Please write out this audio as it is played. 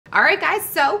All right, guys,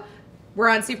 so we're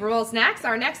on Super Bowl snacks.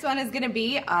 Our next one is gonna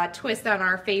be a twist on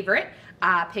our favorite,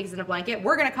 pigs in a blanket.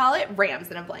 We're gonna call it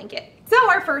rams in a blanket. So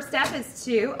our first step is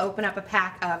to open up a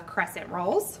pack of crescent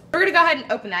rolls. We're gonna go ahead and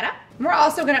open that up. We're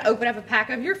also gonna open up a pack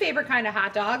of your favorite kind of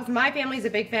hot dogs. My family's a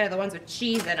big fan of the ones with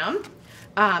cheese in them,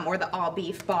 or the all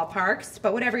beef ballparks,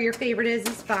 but whatever your favorite is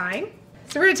fine.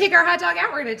 So we're gonna take our hot dog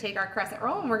out, we're gonna take our crescent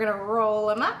roll, and we're gonna roll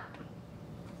them up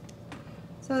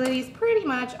so that he's pretty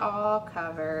much all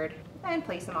covered, and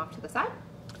place them off to the side.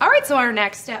 All right, so our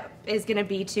next step is gonna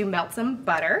be to melt some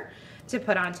butter to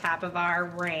put on top of our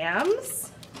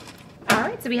rams. All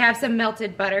right, so we have some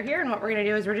melted butter here, and what we're gonna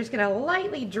do is we're just gonna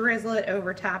lightly drizzle it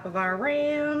over top of our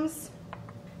rams.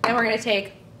 And we're gonna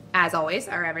take, as always,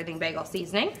 our everything bagel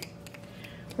seasoning.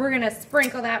 We're gonna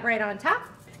sprinkle that right on top.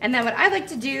 And then what I like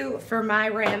to do for my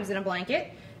rams in a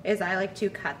blanket is I like to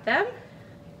cut them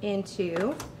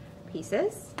into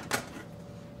pieces,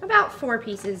 about 4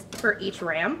 pieces for each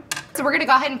ram. So we're gonna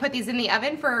go ahead and put these in the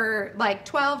oven for like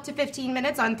 12 to 15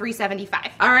 minutes on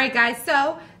 375. All right, guys,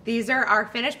 so these are our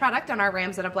finished product on our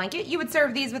rams in a blanket. You would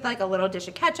serve these with like a little dish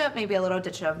of ketchup, maybe a little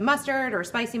dish of mustard or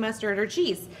spicy mustard or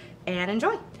cheese, and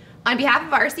enjoy. On behalf of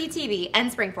RCTV and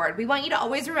Springford, we want you to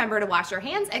always remember to wash your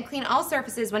hands and clean all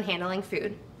surfaces when handling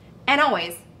food. And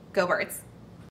always, go birds.